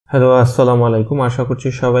Hello, আসসালামু আলাইকুম। আশা করছি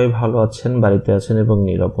সবাই ভালো আছেন, বাড়িতে আছেন এবং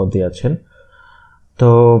নিরাপদে আছেন। তো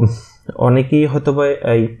অনেকেই হয়তোবা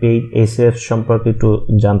এই পেইড এসএফ সম্পর্কে একটু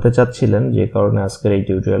জানতে চাচ্ছিলেন, যে কারণে আজকের এই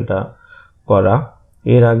টিউটোরিয়ালটা করা।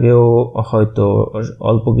 এর আগেও হয়তো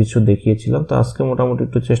অল্প কিছু দেখিয়েছিলাম, তো আজকে মোটামুটি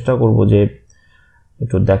একটু চেষ্টা করব যে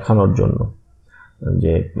একটু দেখানোর জন্য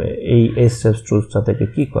যে এই এসএফ টুলসটা থেকে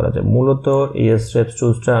কি করা যায়। মূলত এই এসএফ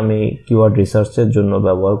টুলসটা আমি কিওয়ার্ড রিসার্চের জন্য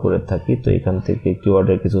ব্যবহার করে থাকি। তো এখান থেকে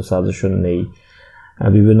কিওয়ার্ডের কিছু সাজেশন নেই,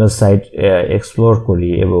 বিভিন্ন সাইট এক্সপ্লোর করি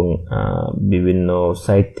এবং বিভিন্ন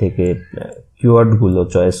সাইট থেকে কিওয়ার্ডগুলো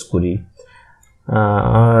চয়েস করি,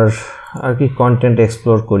 আর কি কন্টেন্ট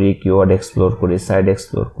এক্সপ্লোর করি, কিওয়ার্ড এক্সপ্লোর করি, সাইট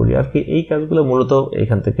এক্সপ্লোর করি, আর কি এই কাজগুলো মূলত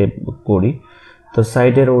এখান থেকে করি। তো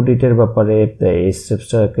সাইটের অডিটের ব্যাপারে এই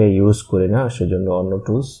স্টেপসটাকে ইউজ করি না, সেজন্য অন্য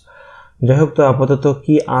টুলস। যাই হোক, তো আপাতত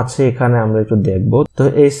কি আছে এখানে আমরা একটু দেখব। তো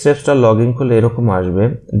এই স্টেপসটা লগ ইন করলে এরকম আসবে: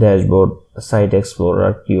 dashboard, site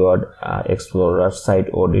explorer, keyword explorer, site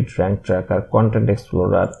audit, rank tracker, content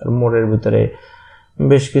explorer. মোড়ের ভিতরে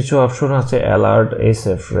বেশ কিছু অপশন আছে: alert,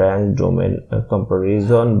 SF rank, domain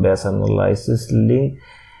comparison, base analysis, link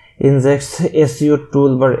ইনজেক্স, SEO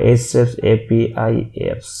টুল বার, এসএফ, এপিআই,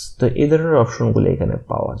 অ্যাপস। তো এই ধরনের অপশনগুলো এখানে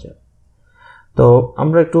পাওয়া যায়। তো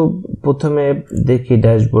আমরা একটু প্রথমে দেখি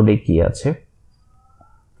ড্যাশবোর্ডে কি আছে।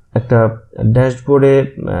 একটা ড্যাশবোর্ডে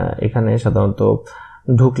এখানে সাধারণত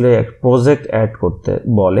ঢুকলে এক প্রজেক্ট অ্যাড করতে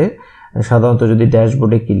বলে। সাধারণত যদি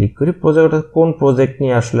ড্যাশবোর্ডে ক্লিক করি, প্রজেক্টটা কোন প্রজেক্ট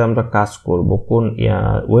নিয়ে আসলে আমরা কাজ করব, কোন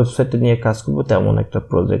ওয়েবসাইটে নিয়ে কাজ করব, তেমন একটা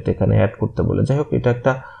প্রজেক্ট এখানে অ্যাড করতে বলে। যাই হোক, এটা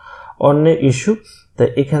একটা অন্য ইস্যু। তো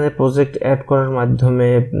এখানে প্রজেক্ট অ্যাড করার মাধ্যমে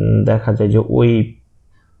দেখা যায় যে ওই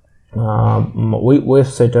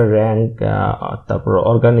ওয়েবসাইটের র্যাঙ্ক, তারপর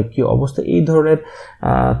অর্গানিক কি অবস্থা, এই ধরনের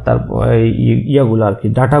তারপর ইয়াগুলো আর কি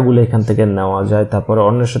ডাটাগুলো এখান থেকে নেওয়া যায়। তারপরে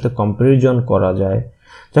অন্যের সাথে কম্প্যারিজন করা যায়।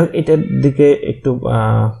 যাই হোক, এটার দিকে একটু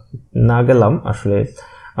না গেলাম। আসলে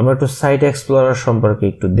আমরা একটু সাইট এক্সপ্লোরার সম্পর্কে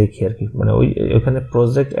একটু দেখি আর কি। মানে ওইখানে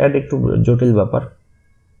প্রজেক্ট অ্যাড একটু জটিল ব্যাপার।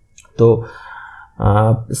 তো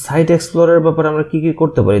সাইট এক্সপ্লোরারের ব্যাপারে আমরা কি কি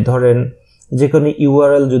করতে পারি? ধরেন যে কোনো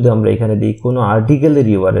ইউআরএল যদি আমরা এখানে দিই, কোনো আর্টিকেলের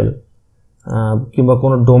ইউআরএল কিংবা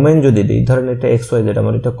কোনো ডোমেন যদি দিই, ধরেন এটা XYZ,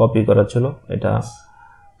 আমার এটা কপি করা ছিল, এটা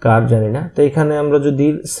কার জানি না। তো এখানে আমরা যদি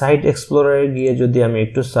সাইট এক্সপ্লোরারে গিয়ে যদি আমি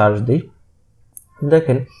একটু সার্চ দিই,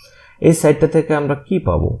 দেখেন এই সাইটটা থেকে আমরা কি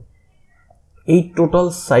পাবো। এই টোটাল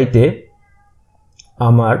সাইটে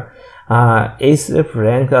আমার এইচএফ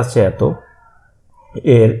র্যাঙ্ক আছে এত,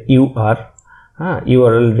 এর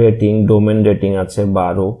ইউআরএল রেটিং, ডোমেন রেটিং আছে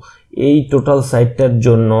 12। এই টোটাল সাইটটার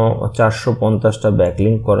জন্য 450টা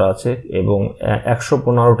ব্যাকলিঙ্ক করা আছে এবং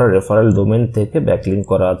 115টা রেফারেল ডোমেন থেকে ব্যাকলিঙ্ক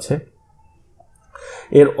করা আছে।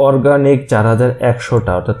 এর অর্গানিক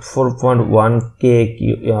 4100টা, অর্থাৎ 4.1K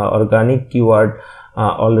organic keyword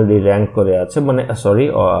already rank করে আছে, মানে সরি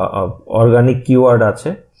অর্গানিক কিওয়ার্ড আছে।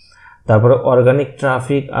 তারপরে অর্গানিক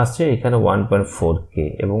ট্রাফিক আছে এখানে 1.4K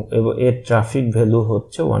এবং এর ট্রাফিক ভ্যালু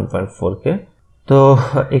হচ্ছে 1.4K। তো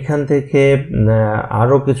এখান থেকে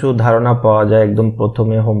আরও কিছু ধারণা পাওয়া যায়। একদম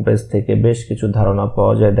প্রথমে হোম পেজ থেকে বেশ কিছু ধারণা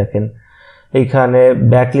পাওয়া যায়। দেখেন এইখানে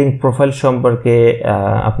ব্যাকলিঙ্ক প্রোফাইল সম্পর্কে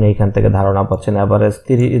আপনি এখান থেকে ধারণা পাচ্ছেন। অ্যাভারেজ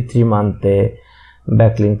 3 মান্থে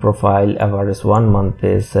ব্যাকলিঙ্ক প্রোফাইল, অ্যাভারেজ 1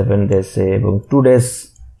 মান্থে, 7 ডেজে এবং 2 ডেজ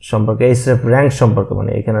সম্পর্কে, এইসব র্যাঙ্ক সম্পর্কে,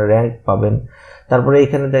 মানে এখানে র্যাঙ্ক পাবেন। তারপরে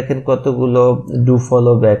এখানে দেখেন কতগুলো ডু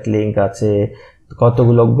ফলো ব্যাকলিঙ্ক আছে,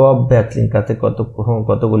 কতগুলো গভ ব্যাকলিঙ্ক আছে,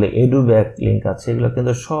 কতগুলো এডু ব্যাকলিঙ্ক আছে। এগুলো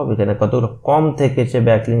কিন্তু সব এখানে কতগুলো কম থেকে সে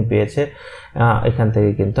ব্যাকলিঙ্ক পেয়েছে এখান থেকে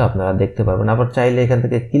কিন্তু আপনারা দেখতে পারবেন। আবার চাইলে এখান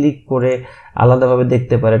থেকে ক্লিক করে আলাদাভাবে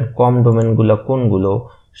দেখতে পারেন কম ডোমেনগুলো কোনগুলো,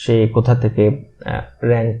 সে কোথা থেকে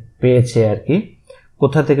র্যাঙ্ক পেয়েছে আর কি,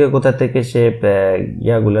 কোথা থেকে সে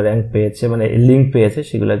ইয়াগুলো র্যাঙ্ক পেয়েছে, মানে লিঙ্ক পেয়েছে,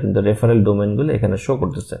 সেগুলো কিন্তু রেফারেল ডোমেনগুলো এখানে শো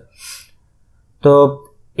করতেছে। তো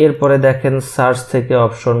এরপরে দেখেন সার্চ থেকে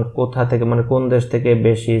অপশন, কোথা থেকে, মানে কোন দেশ থেকে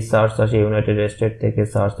বেশি সার্চ আসে। ইউনাইটেড স্টেট থেকে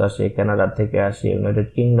সার্চ আসে, কানাডা থেকে আসে, ইউনাইটেড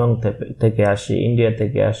কিংডম থেকে আসে, ইন্ডিয়া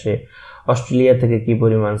থেকে আসে, অস্ট্রেলিয়া থেকে কি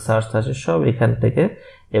পরিমাণ সার্চ আসে, সব এখান থেকে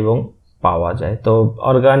এবং পাওয়া যায়। তো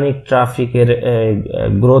অর্গানিক ট্রাফিকের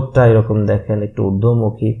গ্রোথটা এরকম দেখেন একটু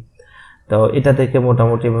ঊর্ধ্বমুখী। তো এটা থেকে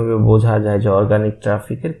মোটামুটিভাবে বোঝা যায় যে অর্গানিক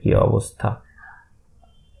ট্রাফিকের কি অবস্থা।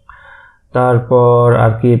 তারপর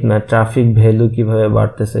আর কি ট্রাফিক ভ্যালু কিভাবে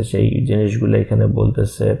বাড়তেছে সেই জিনিসগুলো এখানে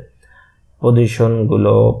বলতেছে,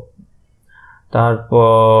 পজিশনগুলো।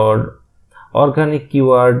 তারপর অর্গানিক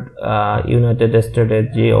কিওয়ার্ড, ইউনাইটেড স্টেটের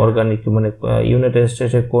যে অর্গানিক, মানে ইউনাইটেড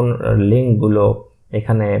স্টেটের কোন লিঙ্কগুলো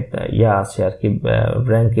এখানে আছে আর কি,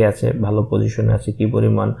 র্যাঙ্কে আছে, ভালো পজিশনে আছে, কি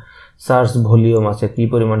পরিমাণ সার্চ ভলিউম আছে, কি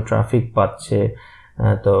পরিমাণ ট্রাফিক পাচ্ছে।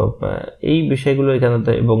 তো এই বিষয়গুলো এখানে,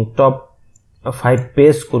 এবং টপ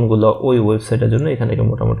পেজ কোনগুলো ওই ওয়েবসাইটের জন্য এখান থেকে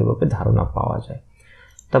মোটামুটিভাবে ধারণা পাওয়া যায়।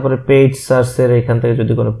 তারপরে পেজ সার্চের এখান থেকে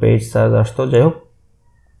যদি কোনো পেজ সার্চ আসতো, যাই হোক।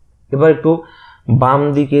 এবার একটু বাম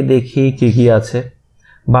দিকে দেখি কি কি আছে।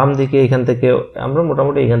 বাম দিকে এখান থেকে আমরা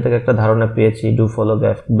মোটামুটি এখান থেকে একটা ধারণা পেয়েছি, do follow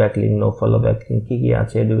backlink, no follow backlink, কি কি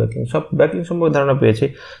আছে, ডু ব্যাকলিং, সব ব্যাকলিং সম্পর্কে ধারণা পেয়েছি।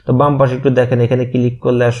 তো বাম পাশে একটু দেখেন, এখানে ক্লিক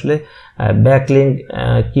করলে আসলে ব্যাকলিং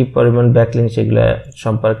কি পরিমাণ ব্যাকলিং সেগুলো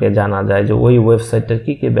সম্পর্কে জানা যায়, যে ওই ওয়েবসাইটটার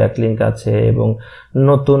কি কি ব্যাকলিং আছে এবং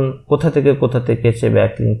নতুন কোথা থেকে সে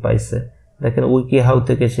ব্যাকলিং পাইছে। দেখেন উইকি হাউ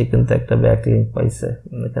থেকে সে কিন্তু একটা ব্যাকলিং পাইছে,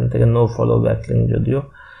 এখান থেকে নো ফলো ব্যাকলিং যদিও।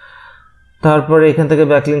 তারপরে এখান থেকে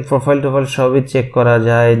ব্যাকলিং প্রোফাইল সবই চেক করা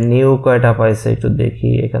যায়। নিউ কয়টা পাইছে একটু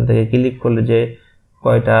দেখি, এখান থেকে ক্লিক করলে যে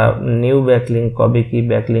কয়টা নিউ ব্যাকলিং, কবে কি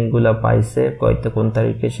ব্যাকলিংগুলো পাইছে, কোন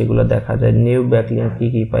তারিখে সেগুলো দেখা যায়। নিউ ব্যাকলিং কি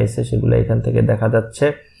কি পাইছে সেগুলো এখান থেকে দেখা যাচ্ছে।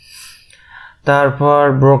 তারপর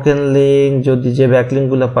ব্রোকেন লিঙ্ক, যদি যে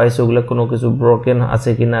ব্যাকলিংগুলো পাইছে ওগুলো কোনো কিছু ব্রোকেন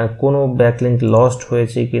আছে কিনা, কোনো ব্যাকলিং লস্ট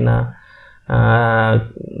হয়েছে কিনা,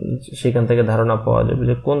 সেখান থেকে ধারণা পাওয়া যাবে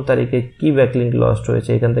যে কোন তারিখে কি ব্যাকলিঙ্ক লস্ট হয়েছে।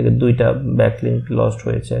 এখান থেকে 2টা ব্যাকলিঙ্ক লস্ট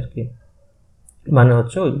হয়েছে আর কি, মানে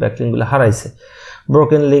হচ্ছে ওই ব্যাকলিঙ্কগুলো হারাইছে।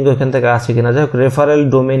 ব্রোকেন লিঙ্ক ওইখান থেকে আছে কিনা। যাই হোক, রেফারেল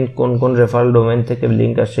ডোমেন, কোন রেফারেল ডোমেন থেকে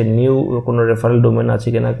লিঙ্ক আসে, নিউ কোনো রেফারেল ডোমেন আছে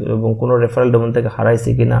কিনা এবং কোনো রেফারেল ডোমেন থেকে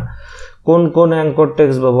হারাইছে কিনা, কোন অ্যাঙ্কর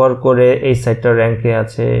টেক্সট ব্যবহার করে এই সাইটটা র্যাঙ্কে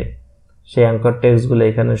আছে, সেই অ্যাঙ্কর টেক্সটগুলো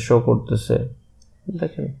এখানে শো করতেছে।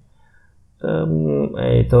 দেখেন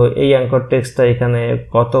তো এই অ্যাঙ্কর টেক্সটটা এখানে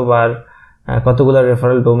কতগুলো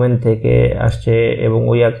রেফারেল ডোমেন থেকে আসছে এবং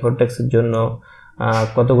ওই অ্যাঙ্কর টেক্সটের জন্য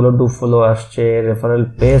কতগুলো ডু ফলো আসছে, রেফারেল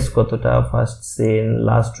পেজ কতটা, ফার্স্ট সিন,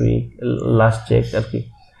 লাস্ট চেক আর কি।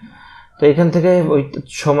 তো এখান থেকে ওই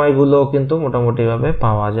সময়গুলো কিন্তু মোটামুটিভাবে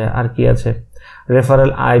পাওয়া যায়। আর কি আছে,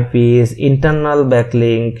 রেফারেল আইপিস, ইন্টারনাল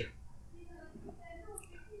ব্যাকলিঙ্ক।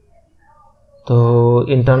 তো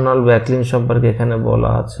ইন্টারনাল ব্যাকলিঙ্ক সম্পর্কে এখানে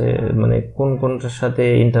বলা আছে, মানে কোনটার সাথে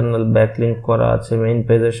ইন্টারনাল ব্যাকলিঙ্ক করা আছে, মেইন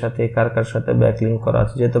পেজের সাথে কার সাথে ব্যাকলিঙ্ক করা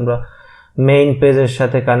আছে। যেহেতু আমরা মেইন পেজের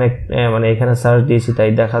সাথে কানেক্ট, মানে এখানে সার্চ দিয়েছি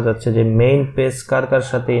তাই দেখা যাচ্ছে যে মেইন পেজ কার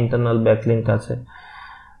সাথে ইন্টারনাল ব্যাকলিঙ্ক আছে,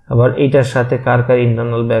 আবার এইটার সাথে কার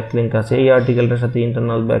ইন্টারনাল ব্যাকলিঙ্ক আছে, এই আর্টিকেলটার সাথে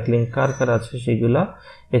ইন্টারনাল ব্যাকলিঙ্ক কার আছে সেগুলা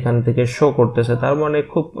এখান থেকে শো করতেছে। তার মানে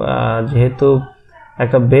খুব যেহেতু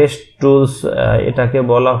একটা বেস্ট টুলস এটাকে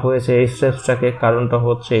বলা হয়েছে এই স্টেপসটাকে, কারণটা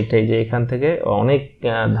হচ্ছে এটাই যে এখান থেকে অনেক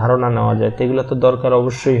ধারণা নেওয়া যায়। তো এগুলো তো দরকার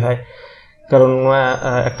অবশ্যই হয়, কারণ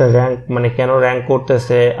একটা র্যাঙ্ক, মানে কেন র্যাঙ্ক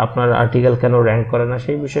করতেছে, আপনার আর্টিকেল কেন র্যাঙ্ক করে না,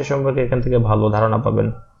 সেই বিষয় সম্পর্কে এখান থেকে ভালো ধারণা পাবেন।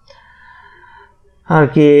 আর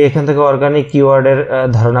কি এখান থেকে অর্গানিক কিওয়ার্ডের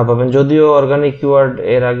ধারণা পাবেন। যদিও অর্গানিক কিওয়ার্ড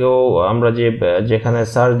এর আগেও আমরা যেখানে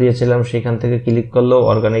সার্চ দিয়েছিলাম সেখান থেকে ক্লিক করলেও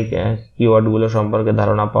অর্গানিক কিওয়ার্ডগুলো সম্পর্কে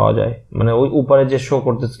ধারণা পাওয়া যায়, মানে ওই উপরে যে শো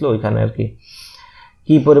করতেছিল ওইখানে আর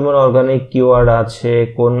কি পরিমাণ অর্গানিক কিওয়ার্ড আছে,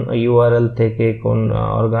 কোন ইউআরএল থেকে কোন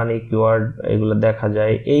অর্গানিক কিওয়ার্ড, এগুলো দেখা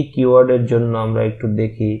যায়। এই কিওয়ার্ডের জন্য আমরা একটু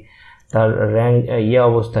দেখি তার র্যাঙ্ক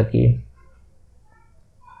অবস্থা কি,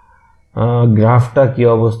 গ্রাফটা কি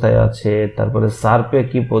অবস্থায় আছে, তারপরে সার্পে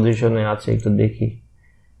কি পজিশনে আছে একটু দেখি।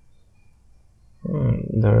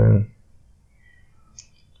 ধরেন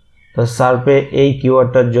তো সার্পে এই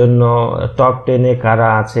কিওয়ার্ডটার জন্য টপ 10-এ কারা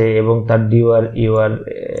আছে এবং তার ইউআর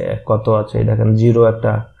কত আছে। দেখেন 0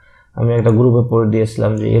 একটা, আমি একটা গ্রুপে পড়ে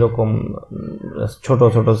দিয়েছিলাম যে এরকম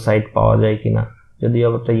ছোট সাইট পাওয়া যায় কিনা, যদি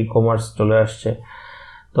আবার ই কমার্স চলে আসছে।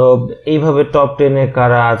 তো এইভাবে টপ 10-এ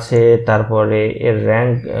কারা আছে, তারপরে এর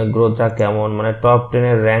র্যাঙ্ক গ্রোথটা কেমন, মানে টপ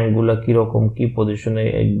 10-এর র্যাঙ্কগুলো কীরকম, কি পজিশনে,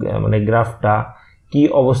 মানে গ্রাফটা কি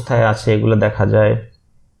অবস্থায় আছে এগুলো দেখা যায়।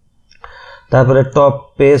 তারপরে টপ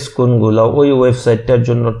পেজ কোনগুলো, ওই ওয়েবসাইটটার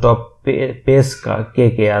জন্য টপ পেজ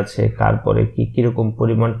কে আছে, কার পরে কীরকম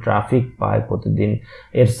পরিমাণ ট্রাফিক পায় প্রতিদিন,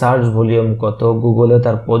 এর সার্চ ভলিউম কত, গুগলে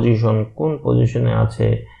তার পজিশন কোন পজিশনে আছে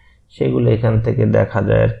সেগুলো এখান থেকে দেখা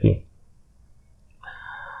যায় আর কি।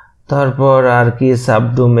 তারপর আর কি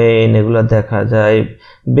সাবডোমেইন, এগুলো দেখা যায়।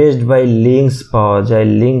 বেসড বাই লিঙ্কস পাওয়া যায়,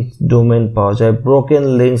 লিঙ্ক ডোমেন পাওয়া যায়, ব্রোকেন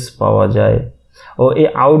লিঙ্কস পাওয়া যায়। ও এই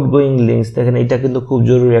আউটগোয়িং লিঙ্কস, দেখেন এটা কিন্তু খুব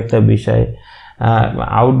জরুরি একটা বিষয়।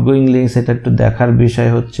 আউটগোয়িং লিঙ্কস এটা একটু দেখার বিষয়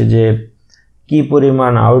হচ্ছে যে কি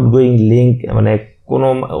পরিমাণ আউটগোয়িং লিঙ্ক, মানে কোনো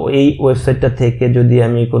এই ওয়েবসাইটটা থেকে যদি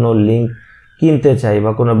আমি কোনো লিঙ্ক কিনতে চাই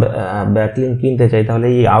বা কোনো ব্যাকলিঙ্ক কিনতে চাই, তাহলে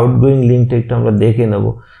এই আউটগোয়িং লিঙ্কটা একটু আমরা দেখে নেব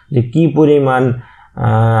যে কি পরিমাণ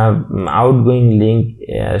আউটগোয়িং লিঙ্ক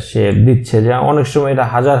সে দিচ্ছে। যে অনেক সময় এটা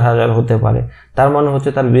হাজার হতে পারে, তার মানে হচ্ছে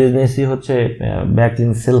তার বিজনেসই হচ্ছে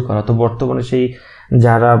ব্যাকলিঙ্ক সেল করা। তো বর্তমানে সেই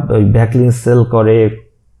যারা ব্যাকলিঙ্ক সেল করে,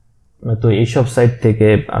 তো এইসব সাইট থেকে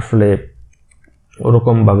আসলে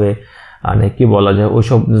ওরকমভাবে মানে কি বলা যায়,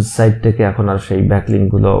 ওইসব সাইট থেকে এখন আর সেই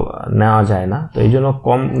ব্যাকলিঙ্কগুলো নেওয়া যায় না। তো এই জন্য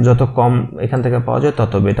যত কম এখান থেকে পাওয়া যায়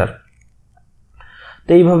তত বেটার। তো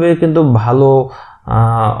এইভাবে কিন্তু ভালো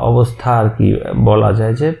অবস্থা আর কি বলা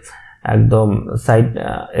যায়। যে একদম সাইট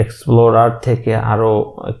এক্সপ্লোরার থেকে আরও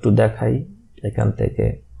একটু দেখাই। এখান থেকে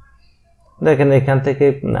দেখেন, এখান থেকে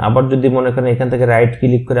আবার যদি মনে করেন এখান থেকে রাইট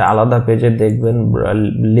ক্লিক করে আলাদা পেজে দেখবেন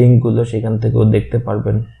লিঙ্কগুলো, সেখান থেকেও দেখতে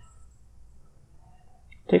পারবেন।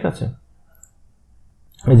 ঠিক আছে,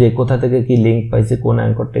 এই যে কোথা থেকে কি লিঙ্ক পাইছে, কোন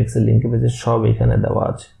অ্যাঙ্কর টেক্সটের লিঙ্ক পেয়েছে, সব এখানে দেওয়া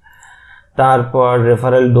আছে। তারপর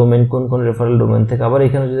রেফারেল ডোমেন, কোন কোন রেফারেল ডোমেন থেকে, আবার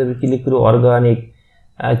এখানে যদি আমি ক্লিক করি অর্গানিক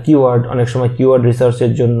কিওয়ার্ড, অনেক সময় কিওয়ার্ড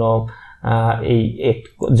রিসার্চের জন্য এই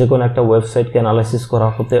যে কোনো একটা ওয়েবসাইটকে অ্যানালাইসিস করা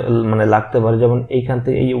হতে মানে লাগতে পারে। যেমন এইখান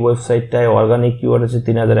থেকে এই ওয়েবসাইটটায় অর্গানিক কিওয়ার্ড আছে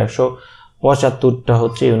 3175টা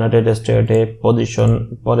হচ্ছে ইউনাইটেড স্টেটে পজিশন।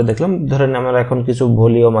 পরে দেখলাম ধরেন আমার এখন কিছু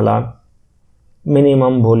ভলিউম আলা,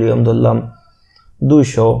 মিনিমাম ভলিউম ধরলাম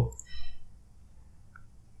 200,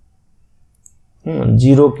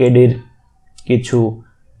 0 কেডির কিছু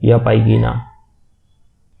পাই কিনা।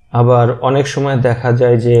 আবার অনেক সময় দেখা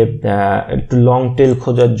যায় যে একটু লং টেল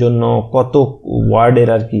খোঁজার জন্য কত ওয়ার্ডের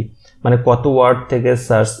আর কি, মানে কত ওয়ার্ড থেকে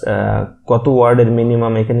সার্চ, কত ওয়ার্ডের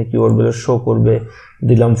মিনিমাম এখানে কিওয়ার্ডগুলো শো করবে।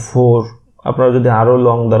 দিলাম 4, আপনারা যদি আরও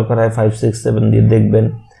লং দরকার হয় 5, 6, 7 দিয়ে দেখবেন।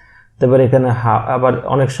 তারপরে এখানে আবার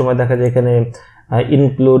অনেক সময় দেখা যায় এখানে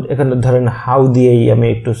ইনক্লুড, এখানে ধরেন হাউ দিয়েই আমি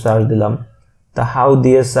একটু সার্চ দিলাম। তা হাউ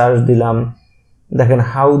দিয়ে সার্চ দিলাম, দেখেন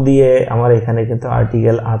হাউ দিয়ে আমার এখানে কিন্তু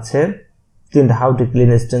আর্টিকেল আছে। কিন্তু how to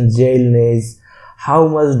clean stain jail নেইজ, how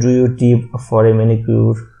much do you tip for a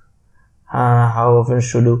manicure, how often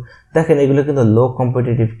should you. দেখেন এগুলো কিন্তু লো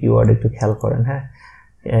কম্পিটিটিভ কিওয়ার্ড, একটু খেয়াল করেন। হ্যাঁ,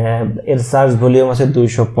 এর সার্চ ভলিউম আছে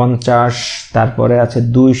 250, তারপরে আছে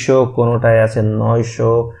 200, কোনোটায় আছে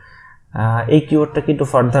 900। এই কিওয়ার্ডটাকে একটু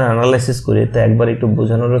ফার্দার অ্যানালাইসিস করি, তো একবার একটু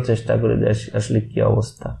বোঝানোরও চেষ্টা করি যে আসলে কি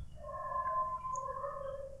অবস্থা।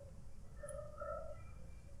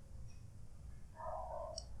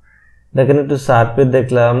 দেখেন একটু সার্পে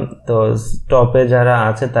দেখলাম, তো টপে যারা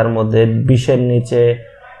আছে তার মধ্যে 20-এর নিচে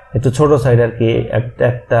একটু ছোট সাইড আর কি,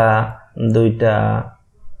 একটা 2টা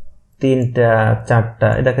 3টা 4টা,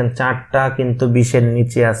 দেখেন 4টা কিন্তু 20-এর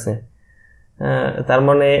নিচে আছে। তার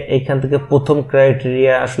মানে এইখান থেকে প্রথম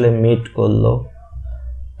ক্রাইটেরিয়া আসলে মিট করলো।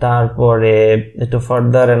 তারপরে একটু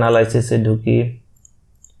ফার্দার অ্যানালাইসিসে ঢুকি,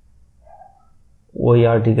 ওই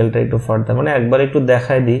আর্টিকেলটা একটু ফার্দার মানে একবার একটু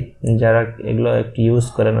দেখাই দিই, যারা এগুলো একটু ইউজ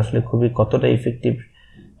করেন আসলে খুবই কতটা ইফেক্টিভ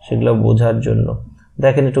সেগুলো বোঝার জন্য।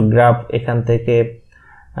 দেখেন একটু গ্রাফ, এখান থেকে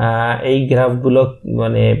এই গ্রাফগুলো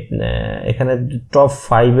মানে এখানে টপ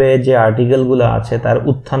 5-এ যে আর্টিকেলগুলো আছে তার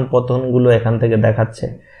উত্থান পতনগুলো এখান থেকে দেখাচ্ছে।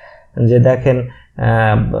 যে দেখেন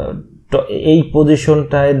এই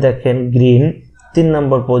পজিশনটায় দেখেন গ্রিন 3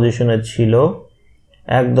 নম্বর পজিশনে ছিল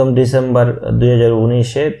একদম ডিসেম্বর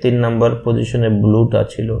 2019-এ, 3 নম্বর পজিশনে ব্লুটা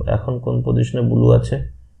ছিল। এখন কোন পজিশনে ব্লু আছে?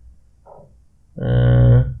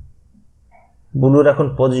 ব্লুর এখন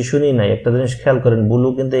পজিশনই নাই। একটা জিনিস খেয়াল করেন, ব্লু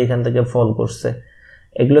কিন্তু এখান থেকে ফল করছে,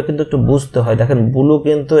 এগুলো কিন্তু একটু বুঝতে হয়। দেখেন ব্লু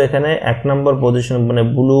কিন্তু এখানে 1 নম্বর পজিশন, মানে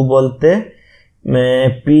ব্লু বলতে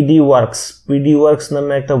পিডি ওয়ার্কস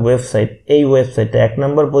নামে একটা ওয়েবসাইট, এই ওয়েবসাইটটা 1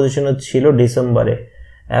 নম্বর পজিশনে ছিল ডিসেম্বরে।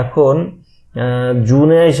 এখন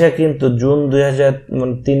জুনে এসে কিন্তু জুন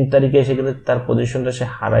 2003 তারিখে এসে কিন্তু তার পজিশনটা সে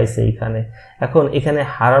হারাইছে এইখানে। এখন এখানে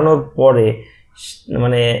হারানোর পরে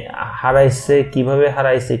মানে হারাইছে কিভাবে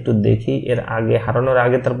হারাইছে একটু দেখি। এর আগে হারানোর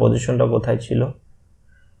আগে তার পজিশনটা কোথায় ছিল?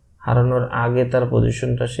 হারানোর আগে তার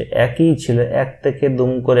পজিশনটা সে একই ছিল, 1 থেকে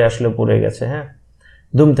দুম করে আসলে পড়ে গেছে। হ্যাঁ,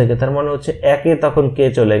 দুম থেকে, তার মানে হচ্ছে 1-এ তখন কে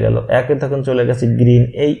চলে গেল? 1-এ তখন চলে গেছে গ্রিন,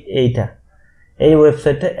 এইটা এই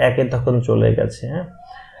ওয়েবসাইটটা 1-এ তখন চলে গেছে। হ্যাঁ,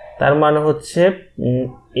 তার মানে হচ্ছে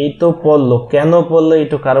এই তো পড়লো, কেন পড়লো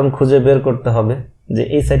একটু কারণ খুঁজে বের করতে হবে যে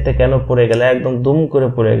এই সাইডটা কেন পড়ে গেল। একদম দুম করে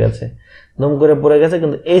পড়ে গেছে,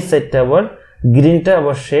 কিন্তু এই সাইডটা আবার গ্রিনটা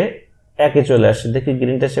আবার সে 1-এ চলে আসছে। দেখি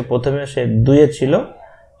গ্রিনটা সে প্রথমে সে 2-এ ছিল,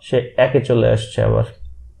 সে 1-এ চলে আসছে আবার।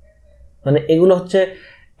 মানে এগুলো হচ্ছে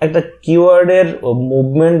একটা কিওয়ার্ডের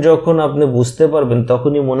মুভমেন্ট যখন আপনি বুঝতে পারবেন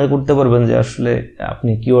তখনই মনে করতে পারবেন যে আসলে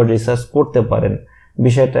আপনি কিওয়ার্ড রিসার্চ করতে পারেন।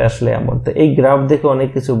 বিষয়টা আসলে এমন। তো এই গ্রাফ দেখে অনেক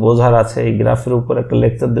কিছু বোঝার আছে। এই গ্রাফের উপর একটা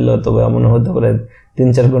লেকচার দিলে তবে এমন হতে পারে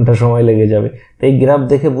 3-4 ঘন্টা সময় লেগে যাবে। তো এই গ্রাফ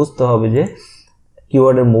দেখে বুঝতে হবে যে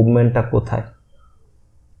কিওয়ার্ডের মুভমেন্টটা কোথায়।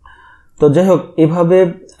 তো যাই হোক, এভাবে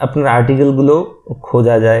আপনার আর্টিকেলগুলো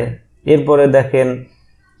খোঁজা যায়। এরপরে দেখেন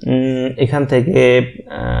এখান থেকে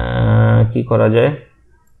কি করা যায়,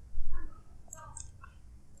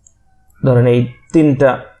 ধরেন এই 3টা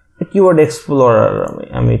কিওয়ার্ড এক্সপ্লোরার,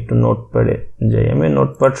 আমি একটু নোটপ্যাডে যাই। আমি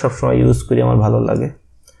নোটপ্যাড সবসময় ইউজ করি, আমার ভালো লাগে।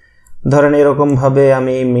 ধরেন এরকমভাবে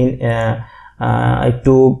আমি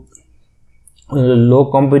একটু লো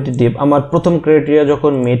কম্পিটিটিভ, আমার প্রথম ক্রাইটেরিয়া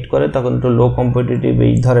যখন মিট করে তখন একটু লো কম্পিটিটিভ,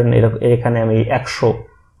 এই ধরেন এখানে আমি 100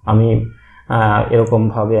 আমি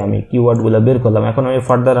এরকমভাবে আমি কিওয়ার্ডগুলো বের করলাম। এখন আমি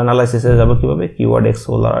ফার্দার অ্যানালাইসিসে যাব কিভাবে, কিওয়ার্ড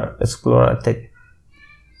এক্সপ্লোরার থেকে।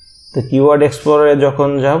 তো কিওয়ার্ড এক্সপ্লোরারে যখন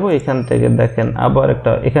যাব এখান থেকে দেখেন আবার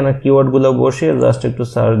একটা এখানে কিওয়ার্ডগুলো বসিয়ে জাস্ট একটু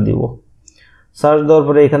সার্চ দিব। সার্চ দেওয়ার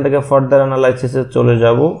পরে এখান থেকে ফার্দার অ্যানালাইসিসে চলে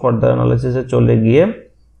যাব। ফার্দার অ্যানালাইসিসে চলে গিয়ে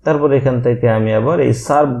তারপরে এখান থেকে আমি আবার এই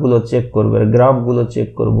সার্ভগুলো চেক করব, গ্রাফগুলো চেক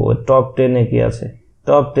করব, টপ 10-এ কি আছে,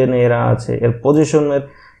 টপ 10-এ এরা আছে, এর পজিশনের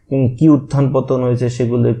কি উত্থান পতন হয়েছে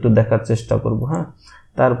সেগুলো একটু দেখার চেষ্টা করব। হ্যাঁ,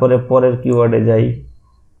 তারপরে পরের কিওয়ার্ডে যাই,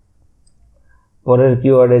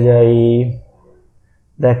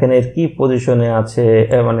 দেখেন এর কি পজিশনে আছে,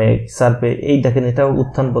 মানে সার্ভে এই দেখেন এটাও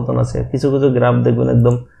উত্থান পতন আছে। কিছু কিছু গ্রাফ দেখবেন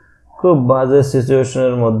একদম খুব বাজে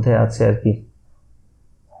সিচুয়েশনের মধ্যে আছে আর কি।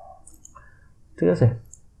 ঠিক আছে,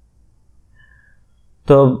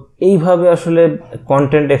 তো এইভাবে আসলে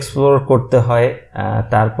কন্টেন্ট এক্সপ্লোর করতে হয়।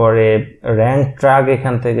 তারপরে র্যাঙ্ক ট্র্যাক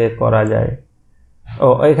এখান থেকে করা যায়।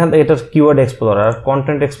 এখান থেকে এটা কিওয়ার্ড এক্সপ্লোরার।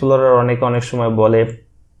 কন্টেন্ট এক্সপ্লোরার অনেক সময় বলে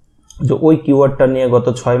যে ওই কিওয়ার্ডটা নিয়ে গত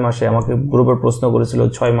 6 মাসে আমাকে গ্রুপের প্রশ্ন করেছিল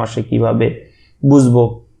 6 মাসে কিভাবে বুঝবো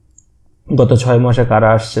গত 6 মাসে কারা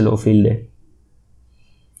আসছিল ফিল্ডে।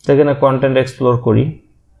 সেখানে কন্টেন্ট এক্সপ্লোর করি,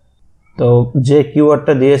 তো যে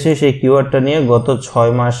কিওয়ার্ডটা দিয়েছে সেই কিওয়ার্ডটা নিয়ে গত 6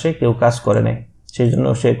 মাসে কেউ কাজ করে নাই, সেই জন্য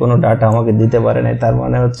সে কোনো ডাটা আমাকে দিতে পারে নাই। তার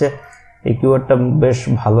মানে হচ্ছে এই কিওয়ার্ডটা বেশ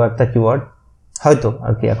ভালো একটা কিওয়ার্ড হয়তো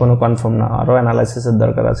আর কি, এখনো কনফার্ম না, আরও অ্যানালাইসিসের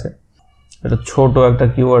দরকার আছে। এটা ছোট একটা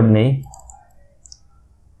কিওয়ার্ড নেই,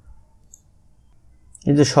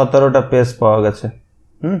 এই যে 17টা পেজ পাওয়া গেছে।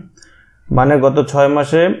 মানে গত 6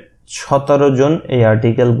 মাসে 17 জন এই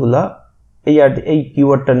আর্টিকেলগুলা এই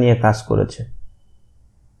কিওয়ার্ডটা নিয়ে কাজ করেছে।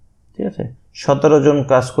 ঠিক আছে, 17 জন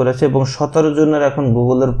কাজ করেছে এবং 17 জনের এখন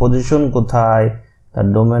গুগলের পজিশন কোথায়, তার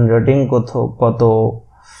ডোমেন রেটিং কত,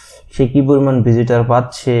 সে কি পরিমাণ ভিজিটার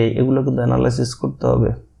পাচ্ছে, এগুলো কিন্তু অ্যানালাইসিস করতে হবে।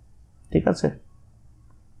 ঠিক আছে,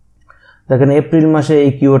 দেখেন এপ্রিল মাসে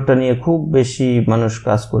এই কিওয়ার্ডটা নিয়ে খুব বেশি মানুষ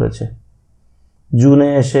কাজ করেছে, জুনে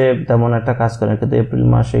এসে তেমন একটা কাজ করে, কিন্তু এপ্রিল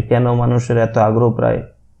মাসে কেন মানুষের এত আগ্রহ, প্রায়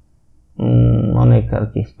অনেক আর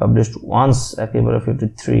কি, পাবলিশড ওয়ান্স একেবারে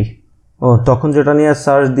 53। তখন যেটা নিয়ে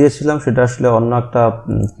সার্চ দিয়েছিলাম সেটা আসলে অন্য একটা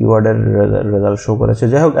কিওয়ার্ডের রেজাল্ট শো করেছে।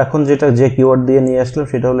 যাই হোক, এখন যে কিওয়ার্ড দিয়ে নিয়ে আসলাম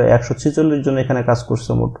সেটা হলো 146 জন এখানে কাজ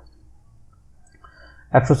করছে মোট,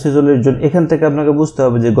 146 জন। এখান থেকে আপনাকে বুঝতে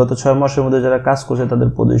হবে যে গত 6 মাসের মধ্যে যারা কাজ করছে তাদের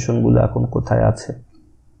পজিশনগুলো এখন কোথায় আছে।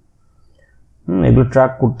 এগুলো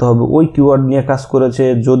ট্র্যাক করতে হবে। ওই কিওয়ার্ড নিয়ে কাজ করেছে,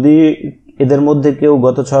 যদি এদের মধ্যে কেউ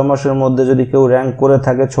গত 6 মাসের মধ্যে যদি কেউ র্যাঙ্ক করে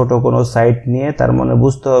থাকে ছোট কোনো সাইট নিয়ে, তার মানে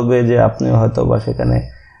বুঝতে হবে যে আপনি হয়তো বা সেখানে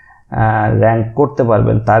র্যাঙ্ক করতে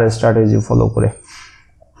পারবেন তার স্ট্র্যাটেজি ফলো করে।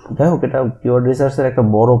 যাই হোক, এটা কিওয়ার্ড রিসার্চের একটা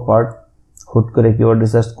বড় পার্ট। হুট করে কিওয়ার্ড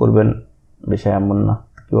রিসার্চ করবেন বিষয় এমন না।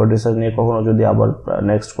 কিওয়ার্ড রিসার্চ নিয়ে কখনো যদি আবার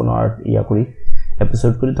নেক্সট কোনো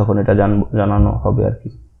এপিসোড করি তখন এটা জানানো হবে আর কি।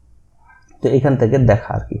 তো এখান থেকে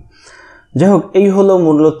দেখা আর কি। যাই হোক, এই হলো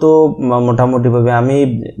মূলত মোটামুটিভাবে আমি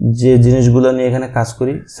যে জিনিসগুলো নিয়ে এখানে কাজ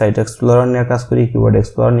করি। সাইট এক্সপ্লোরার নিয়ে কাজ করি, কিওয়ার্ড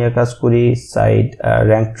এক্সপ্লোরার নিয়ে কাজ করি, সাইট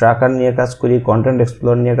র্যাঙ্ক ট্র্যাকার নিয়ে কাজ করি, কন্টেন্ট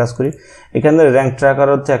এক্সপ্লোরার নিয়ে কাজ করি। এখানে র্যাঙ্ক ট্র্যাকার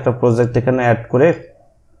হচ্ছে একটা প্রজেক্ট এখানে অ্যাড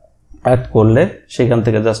করলে সেখান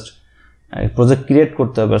থেকে জাস্ট প্রজেক্ট ক্রিয়েট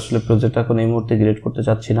করতে হবে। আসলে প্রজেক্ট এখন এই মুহূর্তে ক্রিয়েট করতে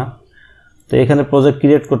চাচ্ছি না। তো এখানে প্রজেক্ট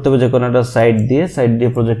ক্রিয়েট করতে হবে, যে কোনো একটা সাইট দিয়ে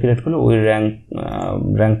প্রজেক্ট ক্রিয়েট করলে ওই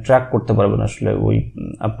র্যাঙ্ক ট্র্যাক করতে পারবেন। আসলে ওই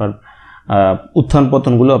আপনার উত্থান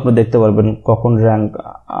পতনগুলো আপনি দেখতে পারবেন, কখন র্যাঙ্ক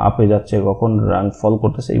আপে যাচ্ছে, কখন র্যাঙ্ক ফল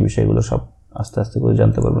করতেছে, এই বিষয়গুলো সব আস্তে আস্তে করে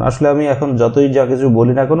জানতে পারবেন। আসলে আমি এখন যতই যা কিছু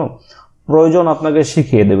বলি না কেন, প্রয়োজন আপনাকে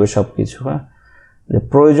শিখিয়ে দেবে সব কিছু। হ্যাঁ, যে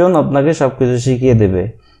প্রয়োজন আপনাকে সব কিছু শিখিয়ে দেবে।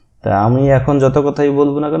 তা আমি এখন যত কথাই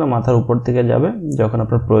বলবো না কেন মাথার উপর থেকে যাবে। যখন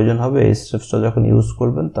আপনার প্রয়োজন হবে এই স্টেপসটা যখন ইউজ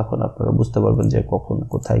করবেন তখন আপনারা বুঝতে পারবেন যে কখন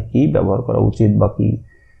কোথায় কি ব্যবহার করা উচিত, বা কি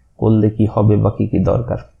করলে কি হবে, বা কি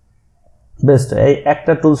দরকার। বেস্ট এই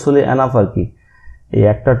একটা টুলস হলে এনাফ আর কি। এই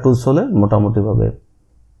একটা টুলস হলে মোটামুটিভাবে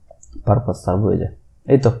পারপাস সার্ভ হয়ে যায়।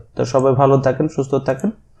 এই তো সবাই ভালো থাকেন, সুস্থ থাকেন,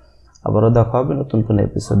 আবারও দেখা হবে নতুন কোনো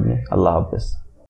এপিসোড নিয়ে। আল্লাহ হাফেজ।